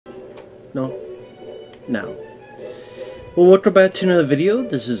No? No. Well, welcome back to another video.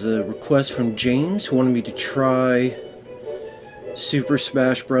 This is a request from James who wanted me to try Super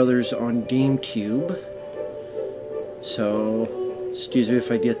Smash Brothers on GameCube. So, excuse me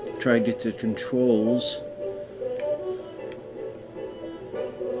if I try to get the controls.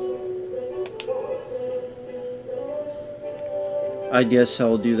 I guess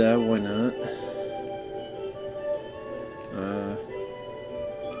I'll do that, why not?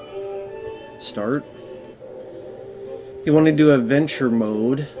 Start. You want to do adventure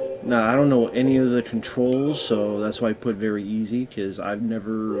mode. Now, I don't know any of the controls, so that's why I put very easy, because I don't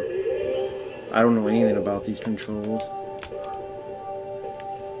know anything about these controls.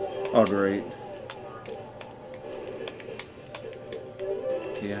 Oh, great.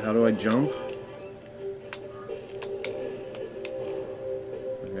 Okay, how do I jump?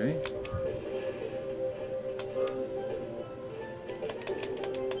 Okay.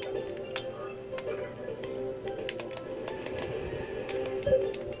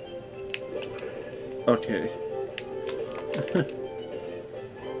 Okay.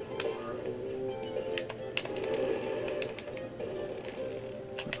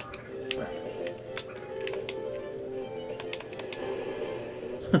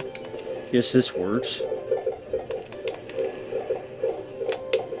 Yes, this works.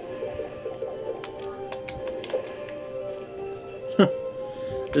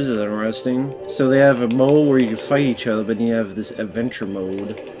 This is interesting. So they have a mode where you can fight each other, but you have this adventure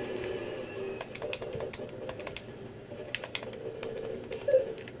mode.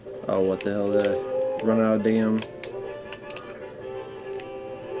 Oh, what the hell did I run out of damn?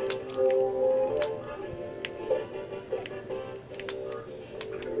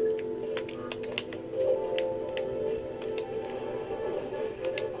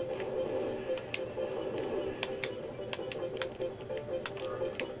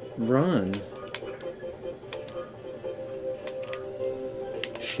 Run.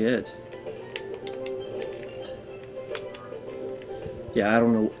 Shit. Yeah, I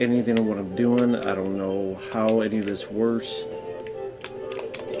don't know anything of what I'm doing. I don't know how any of this works.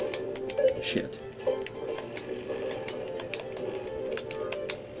 Shit.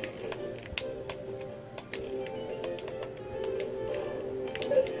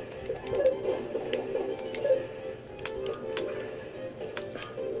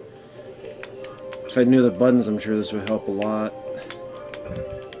 If I knew the buttons, I'm sure this would help a lot.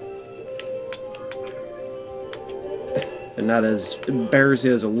 And not as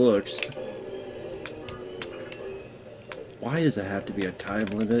embarrassing as it looks. Why does it have to be a time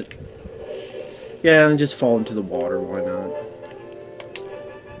limit? Yeah, and just fall into the water, why not?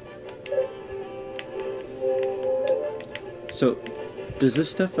 So, does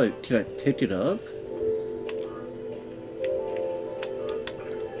this stuff, like, can I pick it up?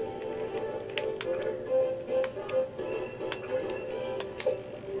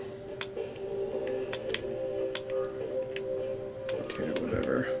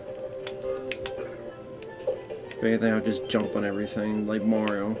 If anything, I'll just jump on everything like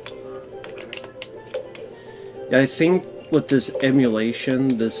Mario. Yeah, I think with this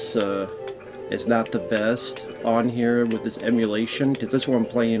emulation, this is not the best on here with this emulation, because this one I'm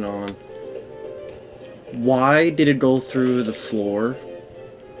playing on. Why did it go through the floor?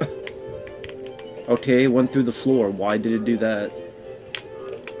 Okay, it went through the floor. Why did it do that?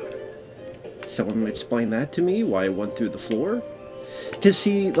 Someone explain that to me, why it went through the floor? Because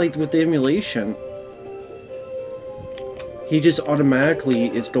see, like with the emulation, he just automatically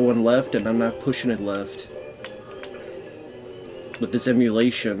is going left and I'm not pushing it left. With this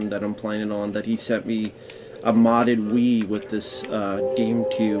emulation that I'm playing on, that he sent me a modded Wii with this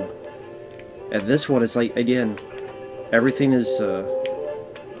GameCube. And this one is like, again, everything is,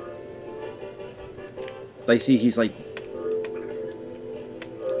 I see he's like,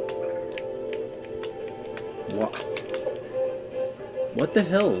 what the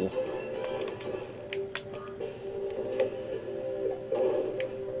hell?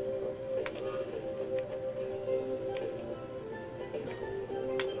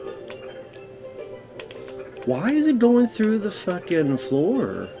 Why is it going through the fucking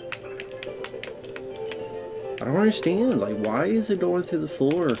floor? I don't understand. Like, why is it going through the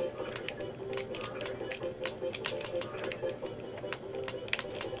floor?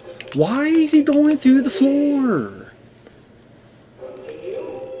 Why is he going through the floor?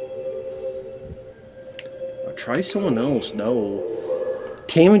 I'll try someone else. No.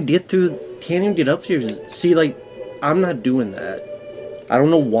 Can't even get through. Can't even get up here. See, like, I'm not doing that. I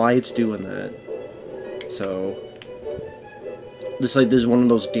don't know why it's doing that. So, just like this is one of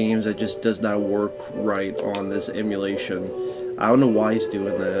those games that just does not work right on this emulation. I don't know why he's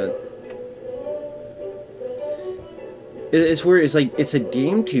doing that. It's weird. It's like it's a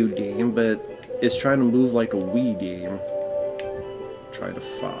GameCube game, but it's trying to move like a Wii game. Try to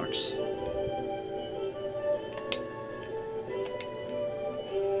fox.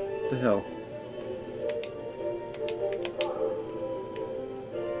 What the hell?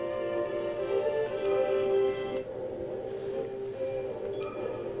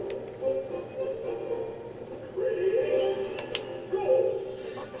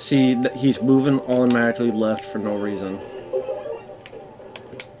 See, he's moving automatically left for no reason.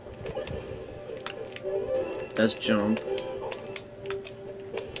 That's jump.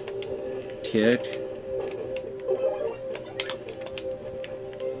 Kick.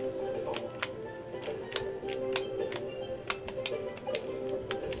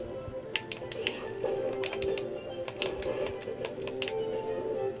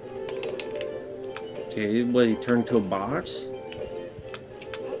 Okay, what, he turned to a box?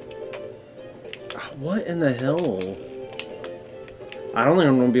 What in the hell? I don't think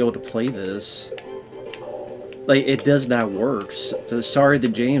I'm gonna be able to play this. Like, it does not work. Sorry to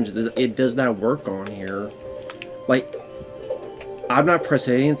James, it does not work on here. Like, I'm not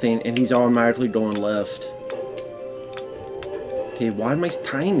pressing anything and he's automatically going left. Okay, why am I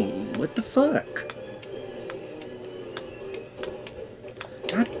tiny? What the fuck?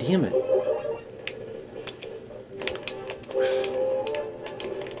 God damn it.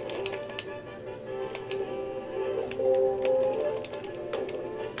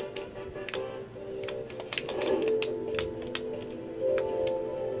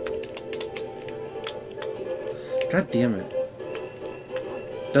 God damn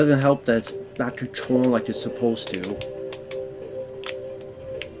it. Doesn't help that it's not controlling like it's supposed to.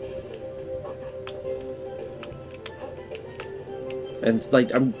 And it's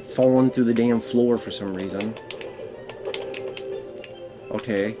like I'm falling through the damn floor for some reason.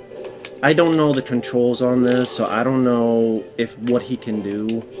 Okay. I don't know the controls on this, so I don't know if what he can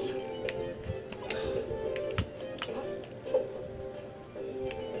do.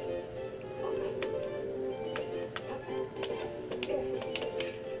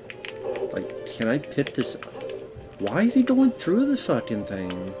 Can I pit this? Why is he going through the fucking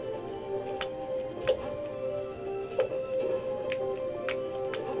thing?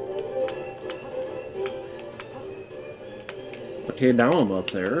 Okay, now I'm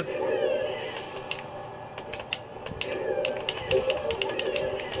up there.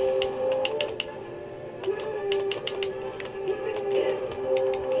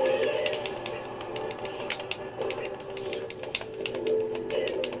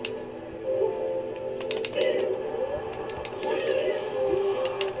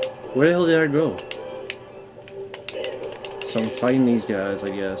 Where the hell did I go? So I'm fighting these guys, I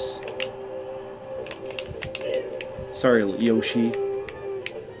guess. Sorry, Yoshi.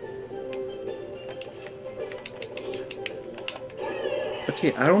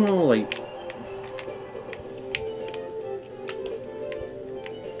 Okay, I don't know, like...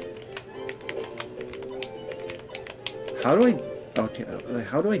 How do I... Okay, like,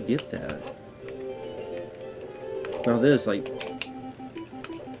 how do I get that? Now this, like...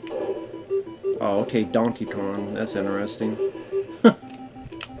 Oh, okay, Donkey Kong. That's interesting.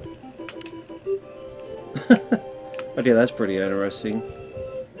 Okay, that's pretty interesting.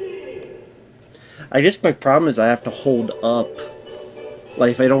 I guess my problem is I have to hold up.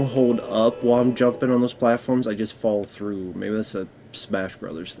 Like, if I don't hold up while I'm jumping on those platforms, I just fall through. Maybe that's a Smash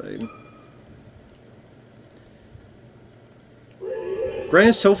Brothers thing.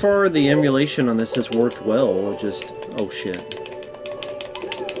 Granted, so far the emulation on this has worked well. Just... Oh, shit.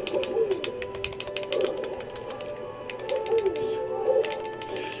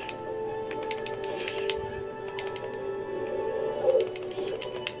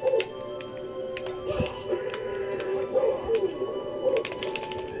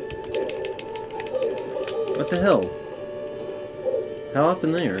 What the hell? How up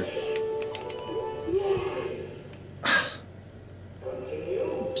in there?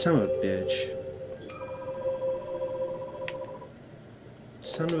 Son of a bitch.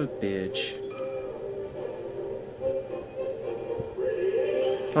 Son of a bitch.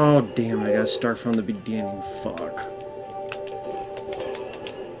 Oh damn, I gotta start from the beginning. Fuck.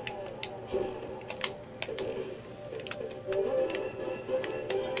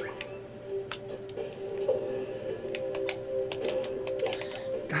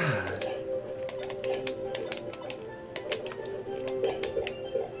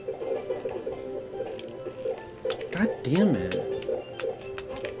 God damn it.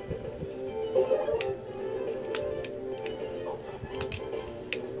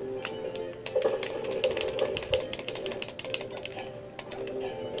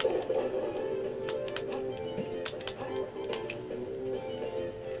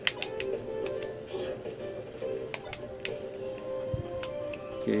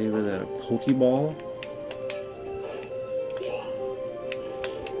 Okay, with a Pokeball.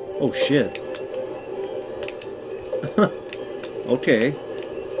 Oh shit. Okay.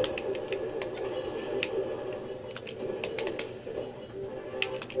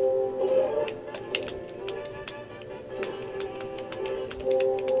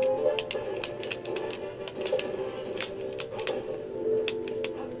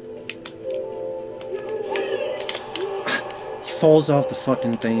 He falls off the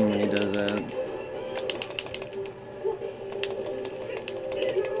fucking thing when he does that.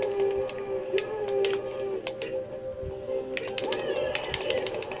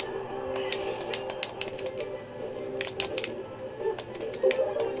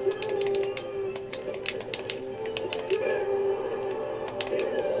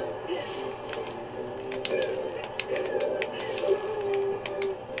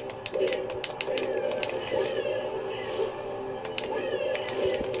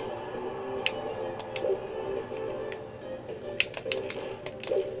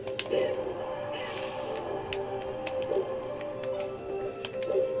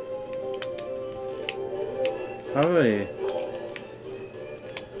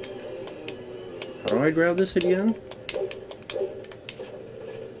 How do I grab this again?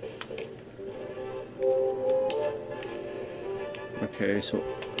 Okay, so...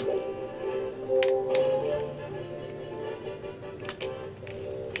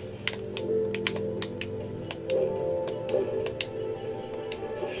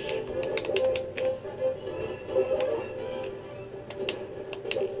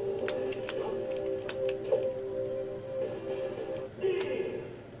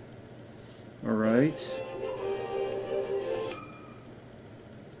 Alright.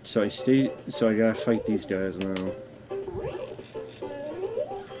 So I gotta fight these guys now.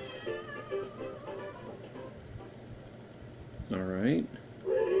 Alright.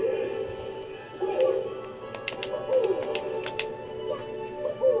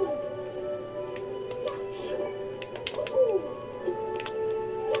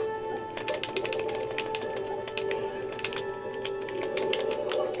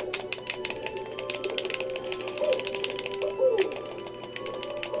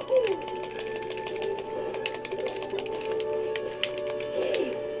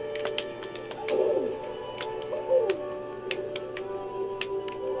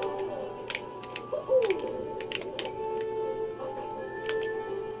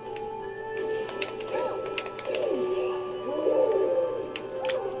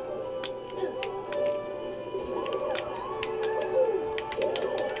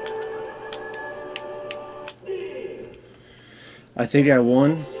 I think I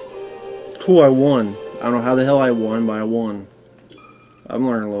won. Cool, I won. I don't know how the hell I won, but I won. I'm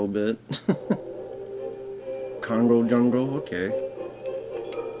learning a little bit. Congo jungle, okay.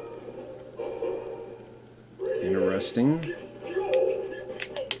 Interesting.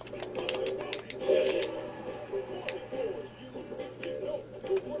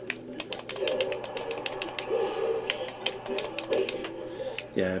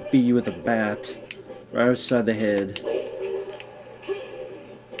 Yeah, beat you with a bat. Right outside the head.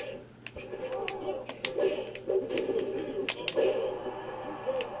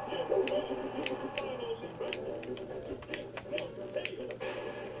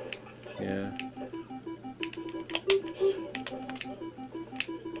 Yeah.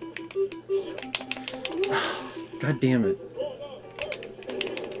 God damn it.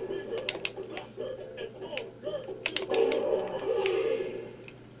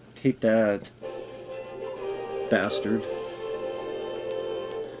 Take that, bastard.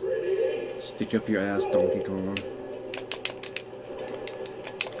 Stick up your ass, Donkey Kong.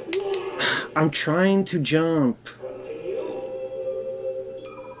 I'm trying to jump.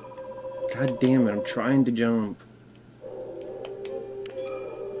 God damn it, I'm trying to jump.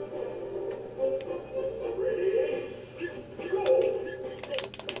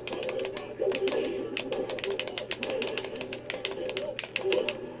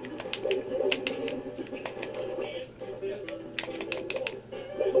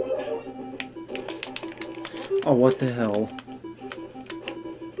 Oh, what the hell?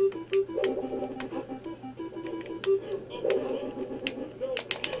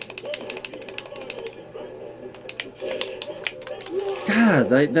 God,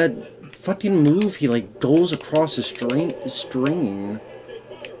 that fucking move, he like goes across the string.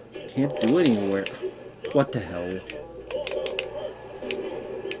 Can't do it anywhere. What the hell?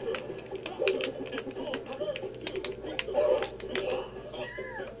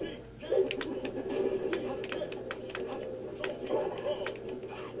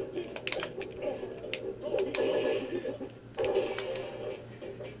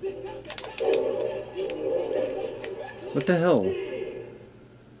 What the hell?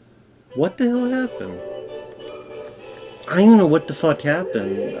 What the hell happened? I don't even know what the fuck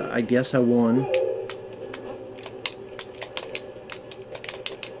happened. I guess I won.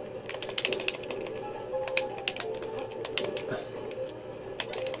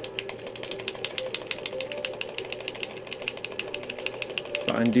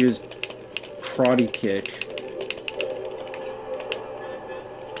 Fine, do his karate kick.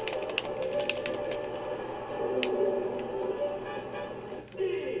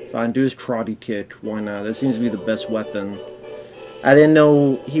 Fine, do his karate kick. Why not? That seems to be the best weapon. I didn't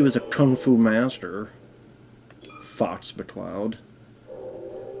know he was a kung fu master. Fox McCloud.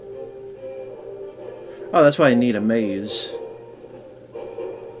 Oh, that's why I need a maze.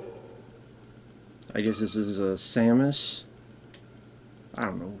 I guess this is a Samus. I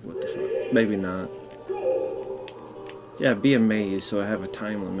don't know what the fuck. Maybe not. Yeah, be a maze so I have a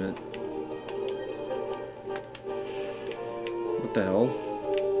time limit. What the hell?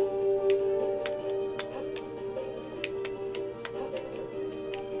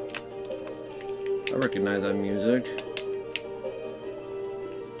 I recognize that music.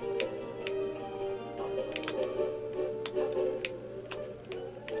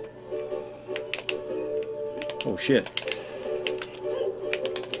 Oh shit.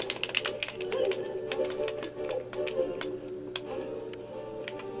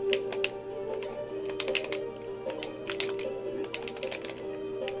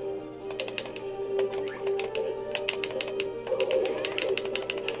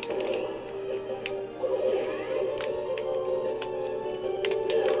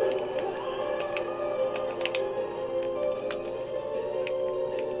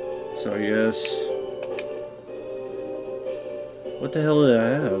 So yes. What the hell did I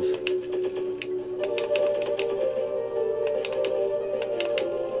have?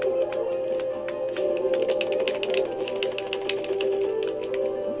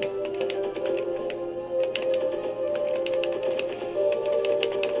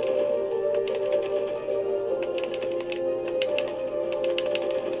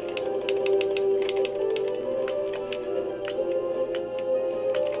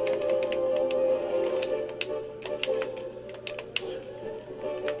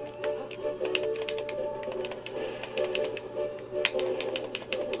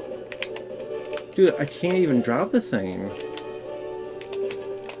 Dude, I can't even drop the thing.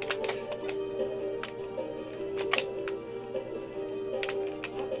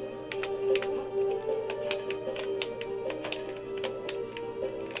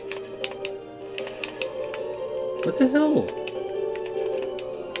 What the hell?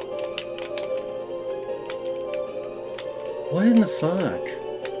 What in the fuck?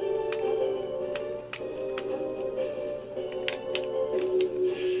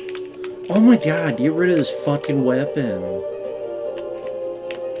 Oh my god, get rid of this fucking weapon.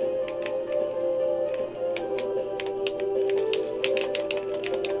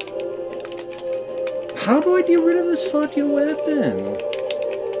 How do I get rid of this fucking weapon?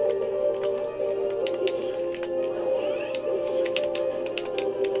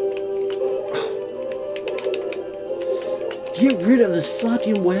 Get rid of this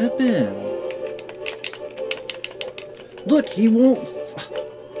fucking weapon. Look, he won't.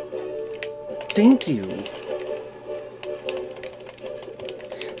 Thank you.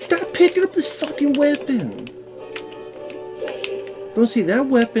 Stop picking up this fucking weapon. Don't see, that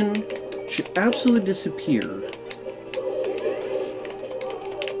weapon should absolutely disappear.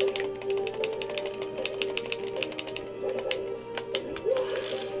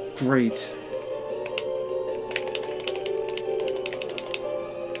 Great.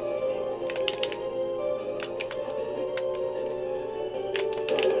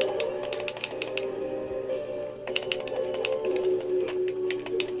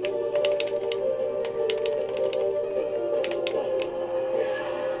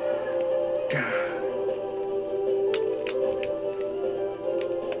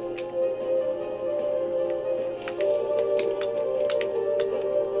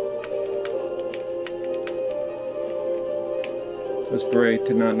 That's great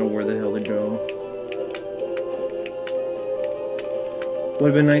to not know where the hell to go. Would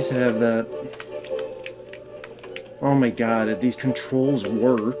have been nice to have that. Oh my god, if these controls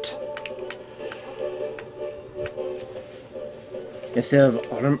worked. Instead of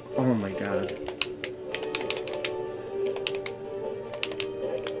oh my god.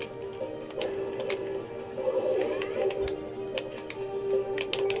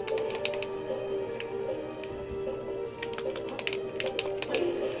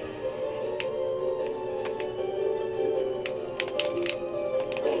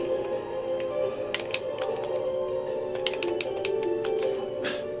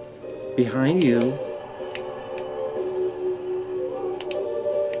 Behind you.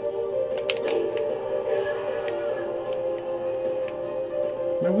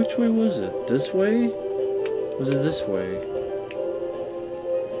 Now, which way was it? This way? Was it this way?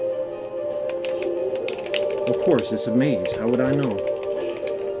 Of course, it's a maze. How would I know?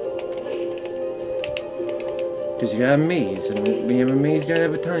 Because you got a maze, and when you have a maze, you gotta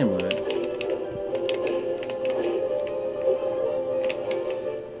have a time limit.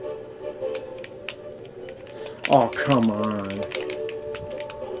 Oh, come on.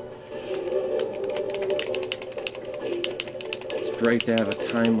 It's right to have a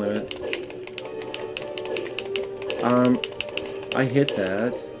time limit. I hit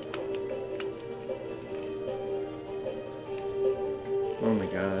that. Oh my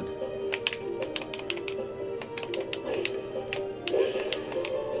god.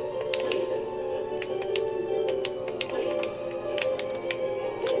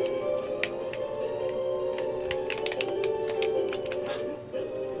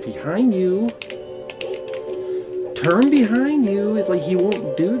 Behind you. Turn behind you. It's like he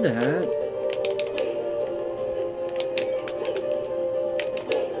won't do that.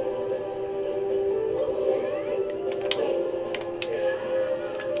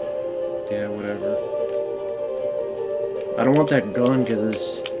 Yeah, whatever. I don't want that gun because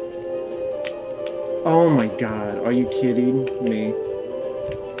it's... Oh my god, are you kidding me?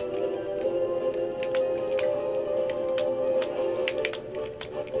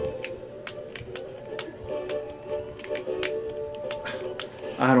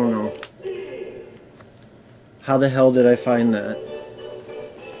 I don't know. How the hell did I find that?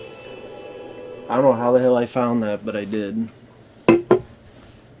 I don't know how the hell I found that, but I did.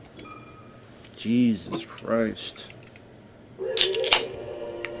 Jesus Christ.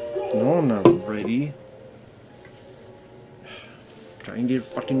 No, I'm not ready. Try and get a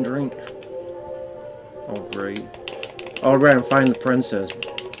fucking drink. Oh, great. Oh, right, and find the princess.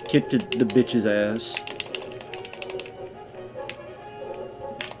 Kick the bitch's ass.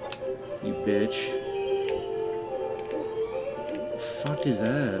 You bitch. Fuck is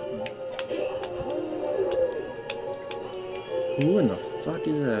that? Who in the fuck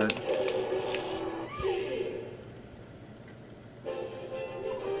is that?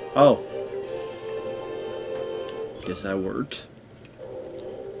 Oh. Guess that worked.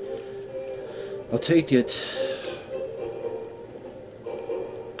 I'll take it.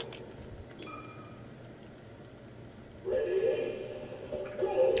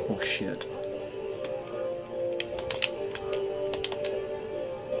 Oh shit.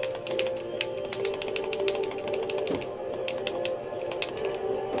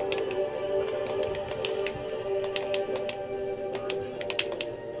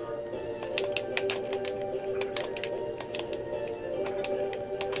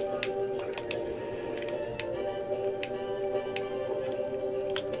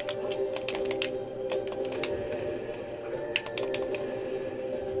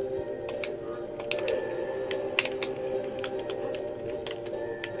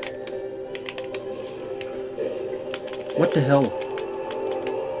 What the hell?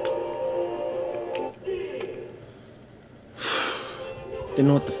 Didn't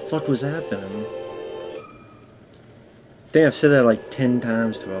know what the fuck was happening. I think I've said that like 10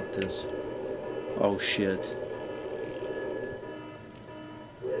 times throughout this. Oh shit.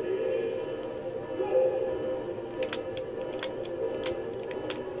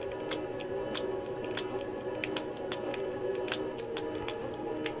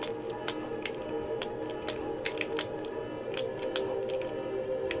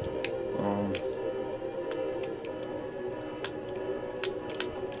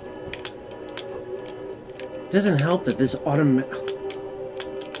 It doesn't help that this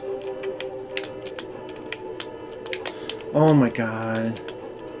Oh my god.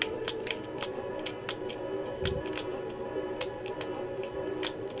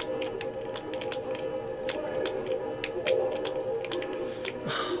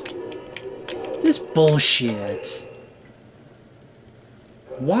 This bullshit.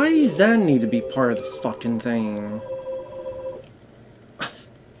 Why does that need to be part of the fucking thing?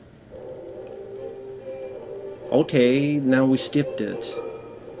 Okay, now we skipped it.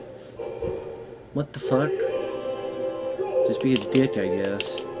 What the fuck? Just be a dick, I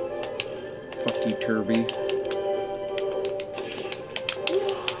guess. Fuck you, Kirby.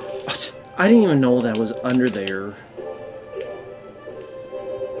 I didn't even know that was under there.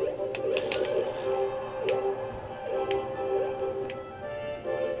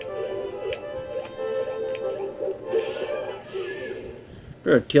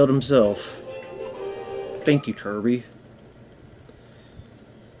 Better killed himself. Thank you, Kirby.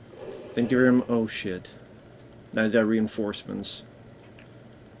 Thank you very much. Oh shit. Now he's got reinforcements.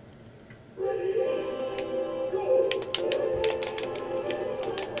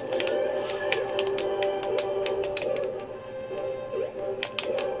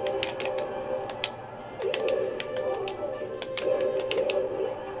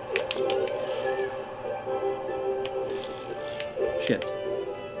 Shit.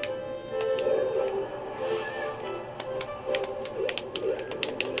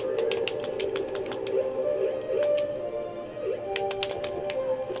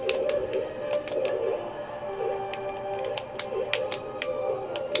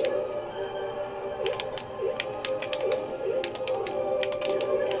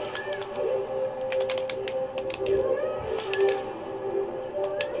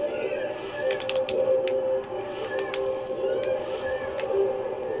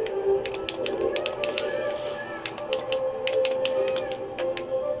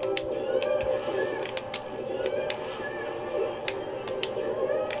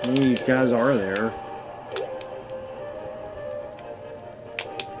 How many guys are there?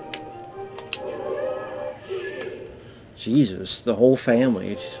 Jesus, the whole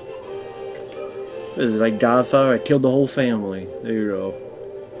family. This is like Godfather, I killed the whole family. There you go.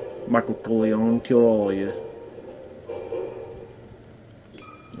 Michael Corleone killed all of you.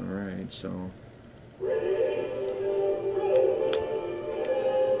 Alright, so...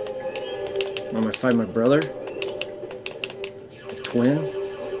 I'm gonna fight my brother? Twin?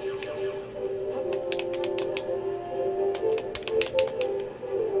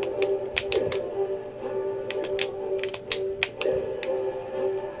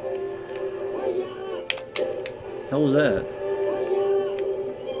 Hell was that?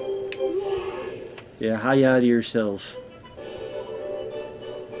 Yeah, hi-ya to yourself.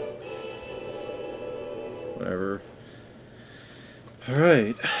 Whatever.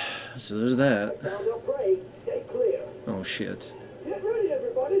 Alright, so there's that. Oh shit.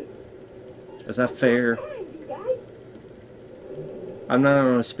 Is that fair? I'm not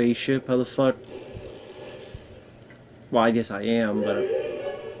on a spaceship, how the fuck? Well, I guess I am, but...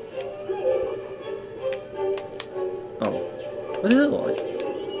 Oh. What the hell?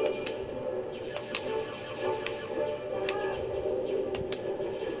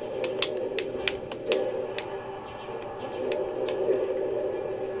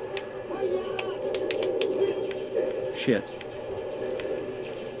 Shit.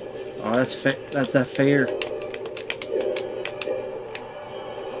 Oh, that's that fair.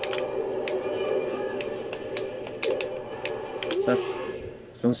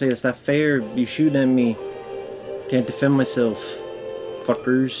 Don't say it's not fair. You shooting at me. Can't defend myself.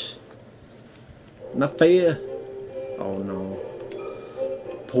 Fuckers. Not fair. Oh no.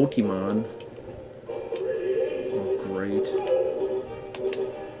 Pokemon. Oh great.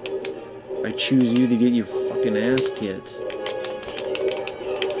 I choose you to get your fucking ass kicked.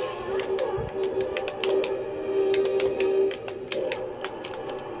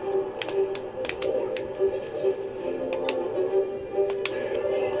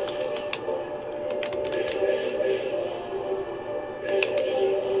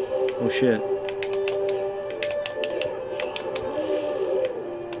 Oh shit.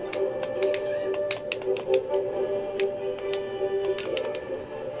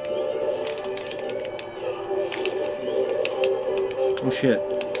 Oh shit.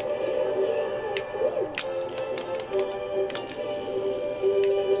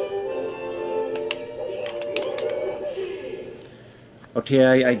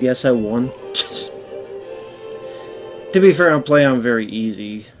 Okay, I guess I won. To be fair, I'm playing on very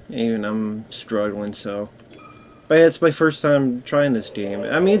easy. Even I'm struggling, so... But yeah, it's my first time trying this game.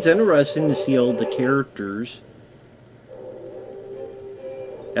 I mean, it's interesting to see all the characters.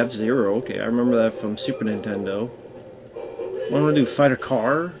 F-Zero, okay, I remember that from Super Nintendo. What am I gonna do, fight a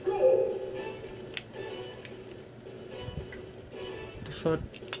car? What the fuck?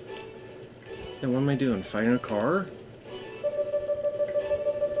 Yeah, what am I doing, fighting a car?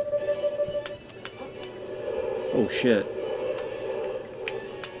 Oh shit.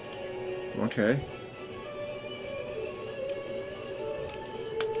 Okay.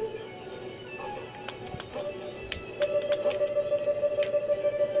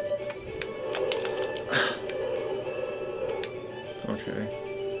 Okay.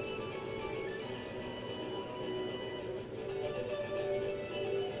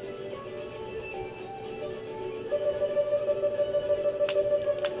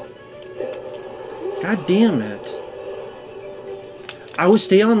 God damn it. I would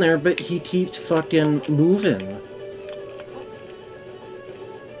stay on there, but he keeps fucking moving.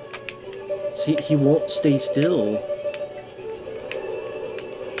 See, he won't stay still.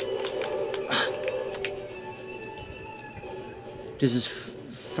 There's this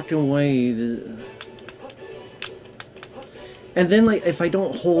fucking way. And then, like, if I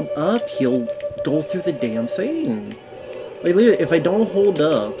don't hold up, he'll go through the damn thing. Like, literally, if I don't hold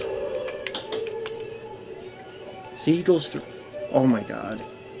up... See, he goes through... Oh my god.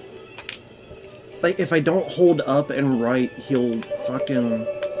 Like, if I don't hold up and right, he'll fucking...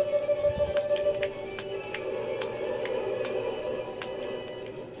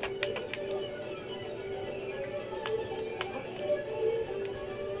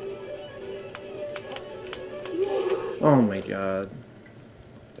 Oh my god.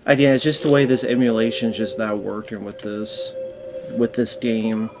 Yeah, it's just the way this emulation's just not working with this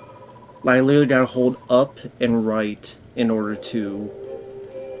game. Like, I literally gotta hold up and right in order to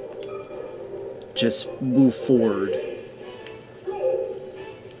just move forward.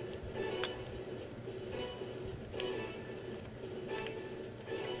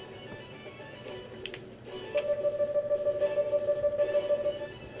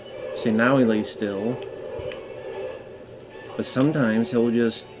 See, now he lays still. But sometimes he'll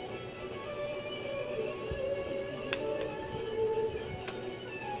just...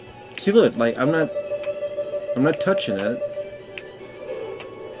 See, look, like, I'm not touching it.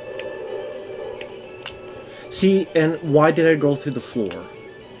 See, and why did I go through the floor?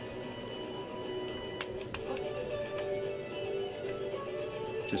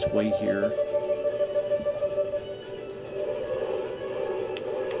 Just wait here.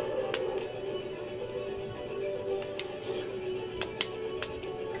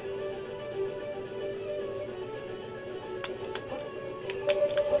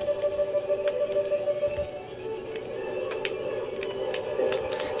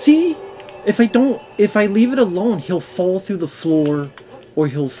 See, if I leave it alone, he'll fall through the floor, or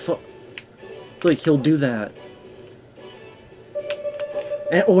he'll do that,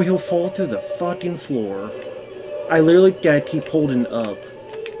 or he'll fall through the fucking floor. I literally gotta keep holding up.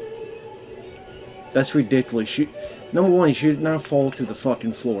 That's ridiculous. Number one, you should not fall through the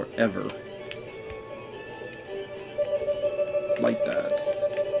fucking floor ever, like that.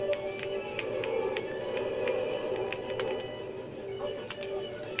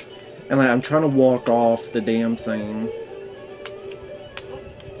 And like, I'm trying to walk off the damn thing.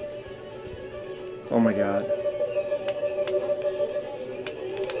 Oh my god.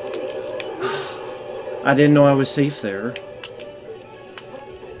 I didn't know I was safe there.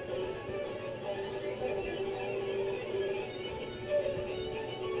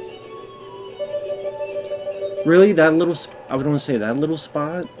 Really? That little... I would want to say that little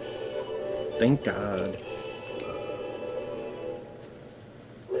spot? Thank God.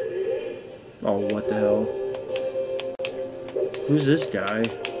 Oh, what the hell? Who's this guy?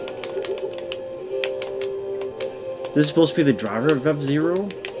 Is this supposed to be the driver of F-Zero?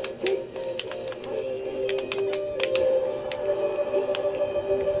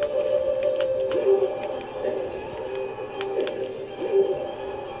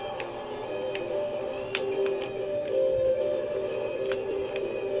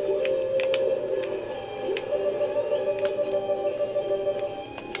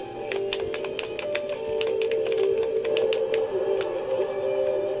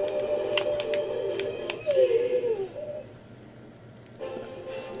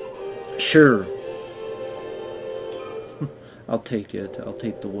 Sure. I'll take it. I'll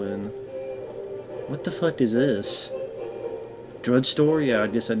take the win. What the fuck is this? Drudge store? Yeah, I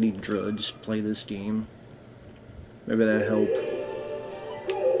guess I need Drudge to play this game. Maybe that'll help.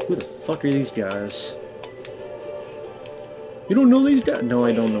 Who the fuck are these guys? You don't know these guys? No,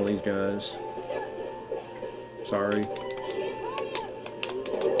 I don't know these guys. Sorry.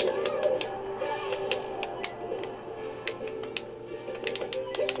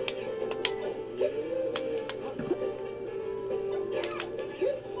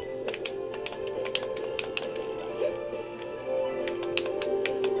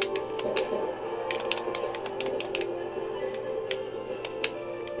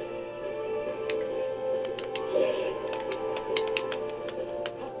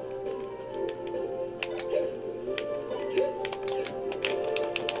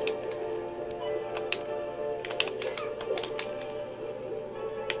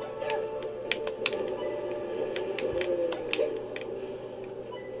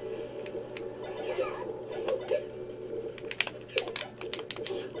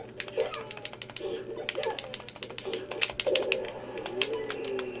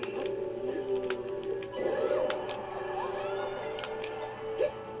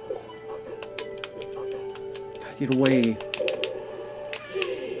 Get away.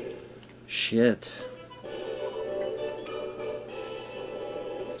 Shit.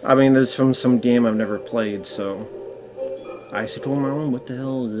 I mean, this is from some game I've never played, so Icicle Mountain? What the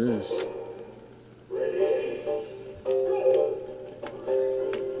hell is this?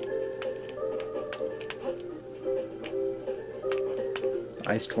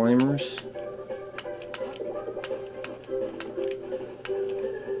 Ice climbers?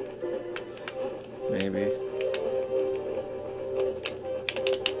 Maybe.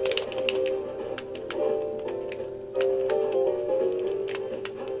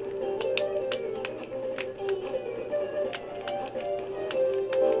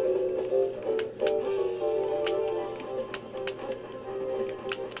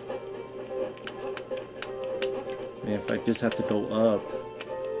 If I just have to go up,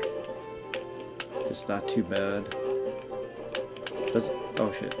 it's not too bad.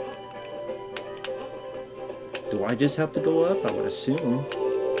 Oh shit. Do I just have to go up? I would assume.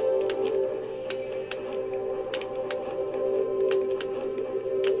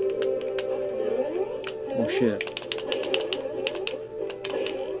 Oh shit.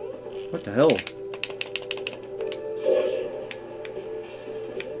 What the hell?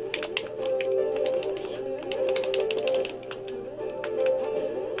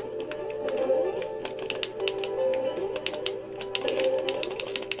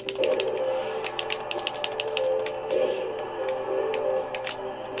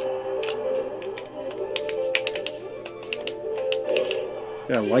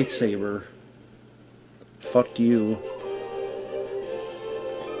 Got a lightsaber. Fuck you.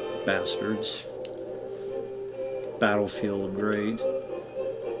 Bastards. Battlefield, great.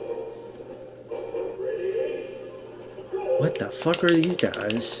 What the fuck are these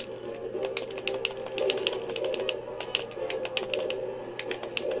guys?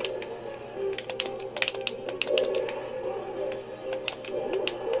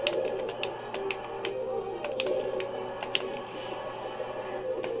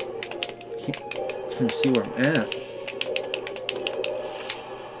 Can't see where I'm at.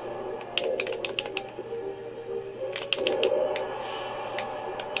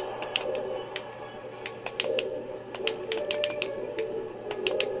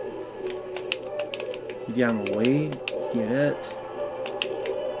 You get on the way, get it.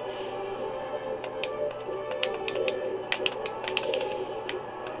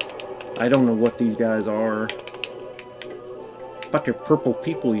 I don't know what these guys are. Fucking purple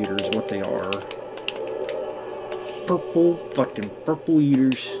people eaters, what they are. Fucking purple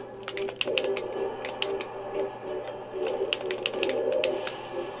eaters.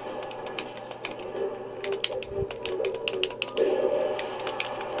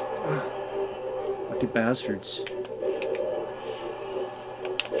 Fucking bastards.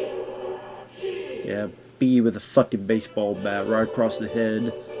 Yeah, B with a fucking baseball bat right across the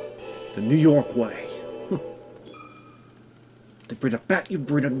head. The New York way. They bring a bat, you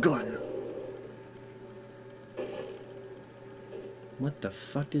bring a gun. What the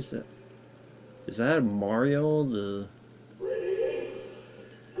fuck is that? Is that Mario? The...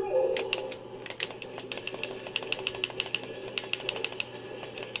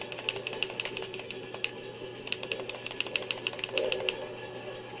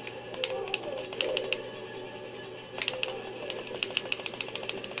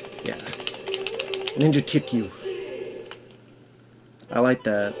 Yeah. Ninja kick you. I like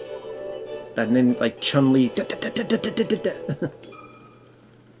that. That ninja, like Chun-Li.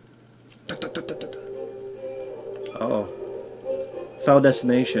 Oh. Final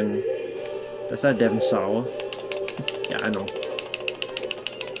Destination. That's not Devon Sawa. Yeah, I know.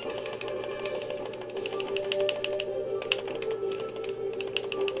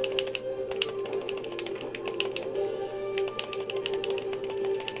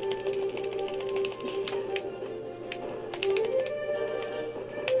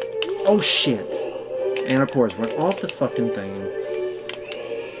 Oh shit. And of course, went off the fucking thing.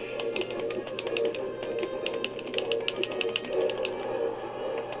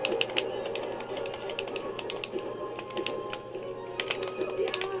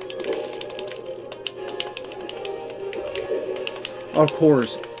 Of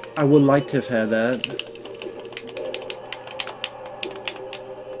course, I would like to have had that.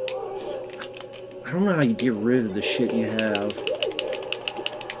 I don't know how you get rid of the shit you have.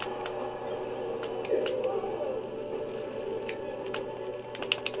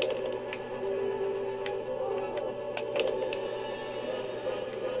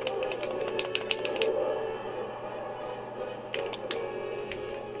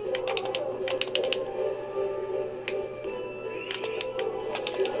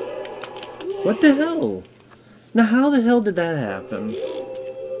 What the hell? Now how the hell did that happen?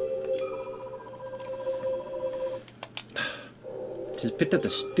 Just picked up the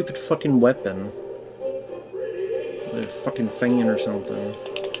stupid fucking weapon. With a fucking fan or something.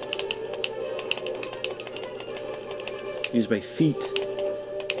 Use my feet,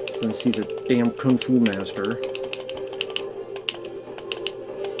 since he's a damn kung fu master.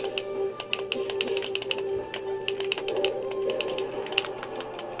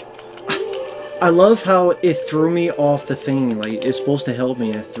 I love how it threw me off the thing. Like, it's supposed to help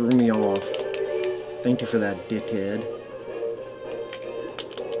me, and it threw me off. Thank you for that, dickhead.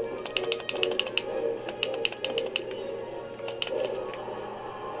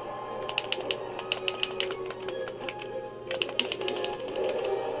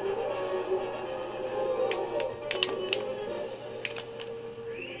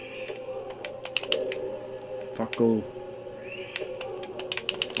 Fucko.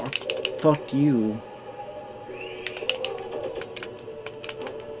 Fuck you.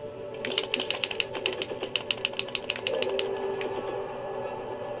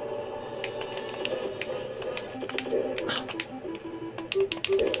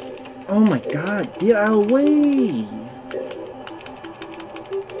 Oh my god, get out of the way!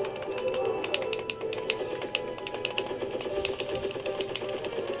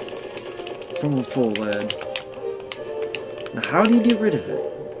 From full lead. Now how do you get rid of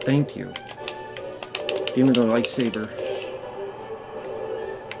it? Thank you. Give me the lightsaber.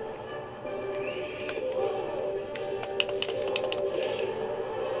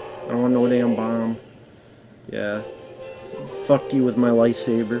 I don't want no damn bomb. Yeah. Fuck you with my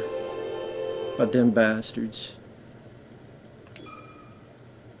lightsaber. About them bastards.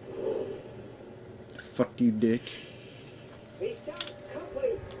 Fuck you, dick.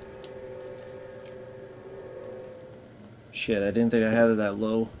 Shit, I didn't think I had it that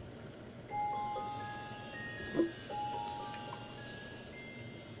low.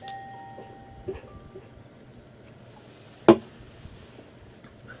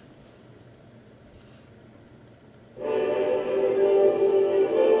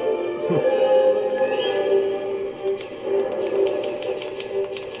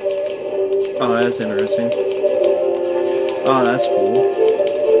 Oh, that's interesting. Oh, that's cool.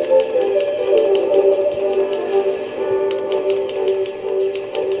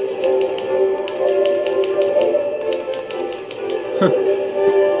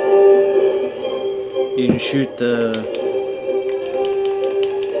 You can shoot the...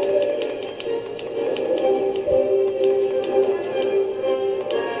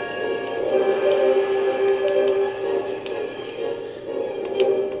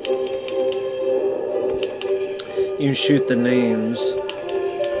 You can shoot the names.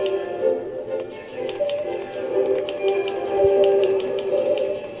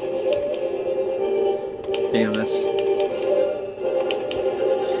 Damn, that's...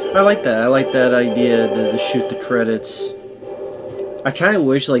 I like that. I like that idea to shoot the credits. I kind of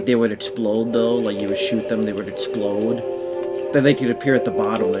wish like they would explode though. Like you would shoot them, they would explode. Then they could appear at the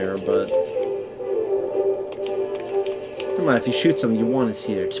bottom there, but... Come on, if you shoot something, you want to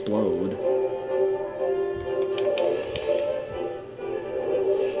see it explode.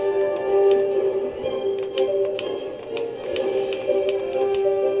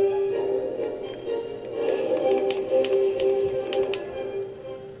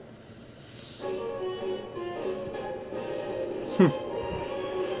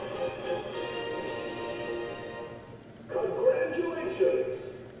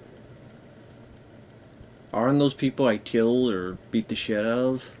 Aren't those people I killed or beat the shit out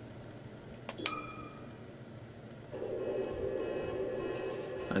of?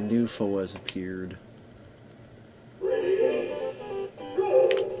 A new foe has appeared.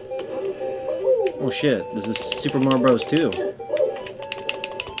 Oh shit, this is Super Mario Bros. 2.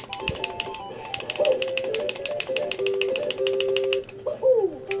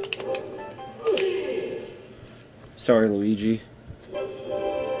 Sorry, Luigi.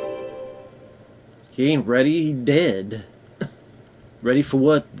 He ain't ready, he dead. Ready for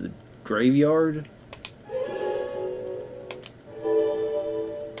what? The graveyard?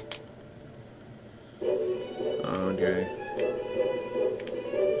 Okay.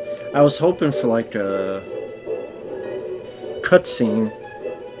 I was hoping for like a cutscene.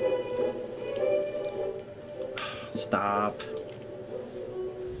 Stop.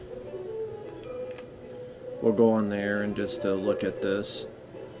 We'll go on there and just look at this.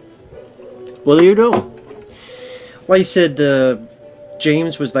 Well, there you go. Like I said,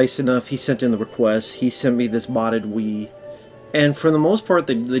 James was nice enough. He sent in the request. He sent me this modded Wii. And for the most part,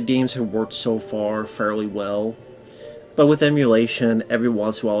 the games have worked so far fairly well. But with emulation, every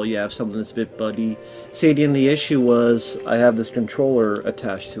once in a while you have something that's a bit buggy. See, again, the issue was I have this controller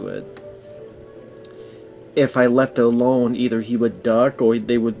attached to it. If I left it alone, either he would duck or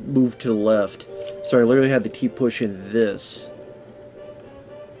they would move to the left. So I literally had to keep pushing this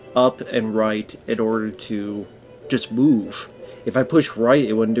up and right in order to just move. If I push right,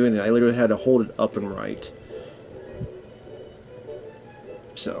 it wouldn't do anything. I literally had to hold it up and right.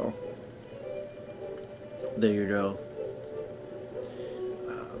 So, there you go.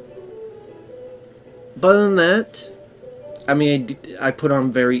 But other than that, I mean, I put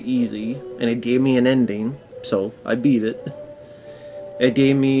on very easy, and it gave me an ending, so I beat it. It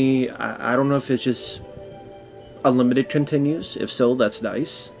gave me, I don't know if it's just unlimited continues. If so, that's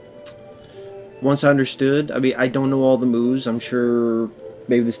nice. Once I understood, I mean, I don't know all the moves. I'm sure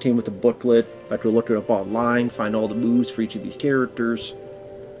maybe this came with a booklet. I could look it up online, find all the moves for each of these characters.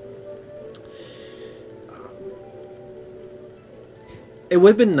 It would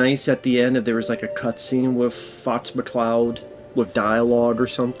have been nice at the end if there was like a cutscene with Fox McCloud with dialogue or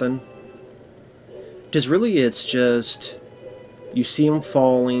something. Because really it's just, you see him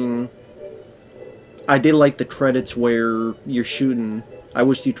falling. I did like the credits where you're shooting. I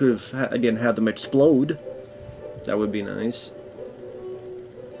wish you could have, again, had them explode. That would be nice.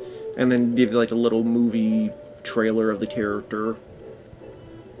 And then give like a little movie trailer of the character.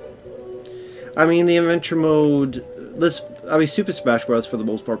 I mean, the adventure mode, I mean, Super Smash Bros. For the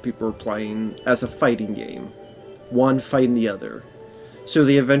most part, people are playing as a fighting game. One fighting the other. So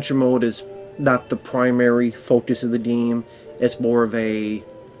the adventure mode is not the primary focus of the game. It's more of a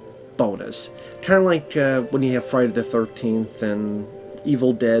bonus. Kind of like when you have Friday the 13th and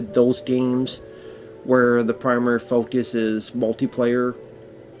Evil Dead, those games where the primary focus is multiplayer.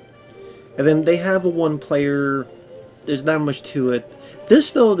 And then they have a one player, there's not much to it.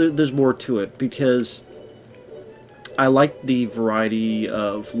 This though, there's more to it because I like the variety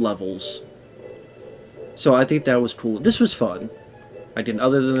of levels. So I think that was cool. This was fun. I didn't,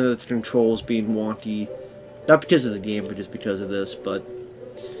 other than the controls being wonky, not because of the game, but just because of this, but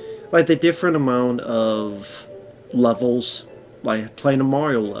like the different amount of levels, like playing a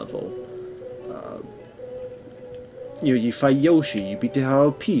Mario level. You know, you fight Yoshi, you beat the hell out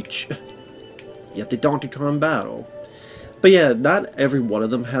of Peach. You have the Donkey Kong battle. But yeah, not every one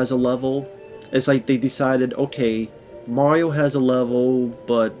of them has a level. It's like they decided, okay, Mario has a level,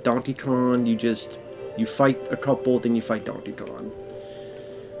 but Donkey Kong, you fight a couple, then you fight Donkey Kong.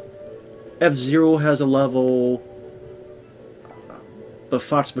 F-Zero has a level, but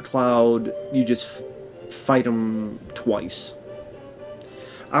Fox McCloud, you just fight him twice.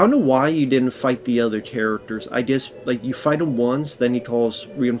 I don't know why you didn't fight the other characters. I guess, like, you fight him once, then he calls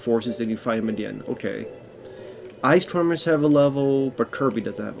reinforces, then you fight him again. Okay. Ice Climbers have a level, but Kirby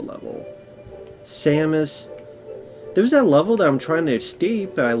doesn't have a level. Samus, there was that level that I'm trying to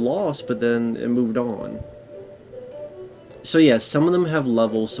escape, and I lost, but then it moved on. So yeah, some of them have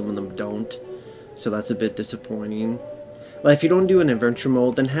levels, some of them don't. So that's a bit disappointing. Like, if you don't do an adventure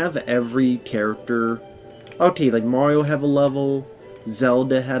mode, then have every character. Okay, like Mario have a level,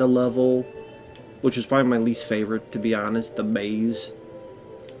 Zelda had a level, which was probably my least favorite, to be honest, the maze.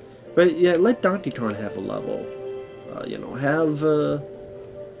 But yeah, let Donkey Kong have a level. You know, have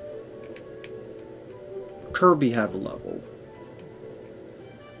Kirby have a level.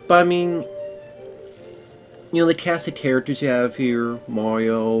 But I mean, you know, the cast of characters you have here,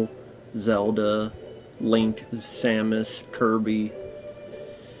 Mario, Zelda, Link, Samus, Kirby.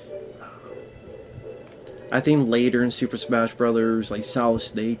 I think later in Super Smash Bros., like Solid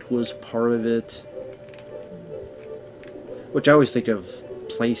Snake was part of it. Which I always think of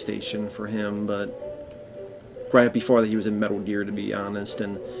PlayStation for him, but right before that he was in Metal Gear, to be honest.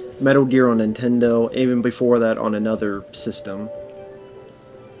 And Metal Gear on Nintendo, even before that on another system.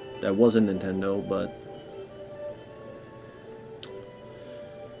 That wasn't Nintendo, but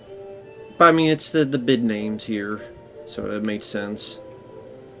I mean, it's the big names here, so it made sense.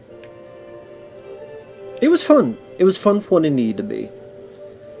 It was fun. It was fun for what it needed to be.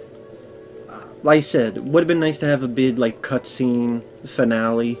 Like I said, it would have been nice to have a big, like, cutscene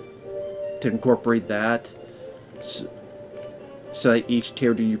finale to incorporate that. So that each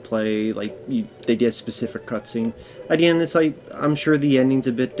character you play, like, they get a specific cutscene. Again, it's like, I'm sure the ending's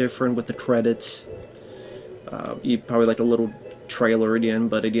a bit different with the credits. You'd probably like a little trailer again,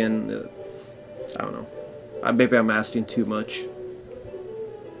 but again, I don't know. Maybe I'm asking too much.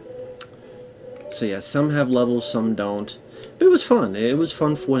 So yeah, some have levels, some don't. But it was fun. It was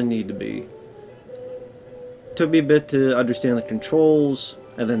fun for what it needed to be. Took me a bit to understand the controls,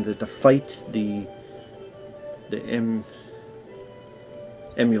 and then the fight, the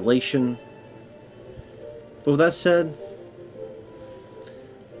emulation. But with that said,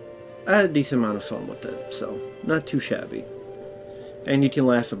 I had a decent amount of fun with it, so not too shabby. And you can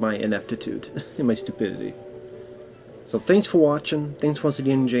laugh at my ineptitude and my stupidity. So thanks for watching. Thanks once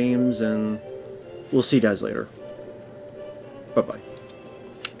again, James, and we'll see you guys later. Bye-bye.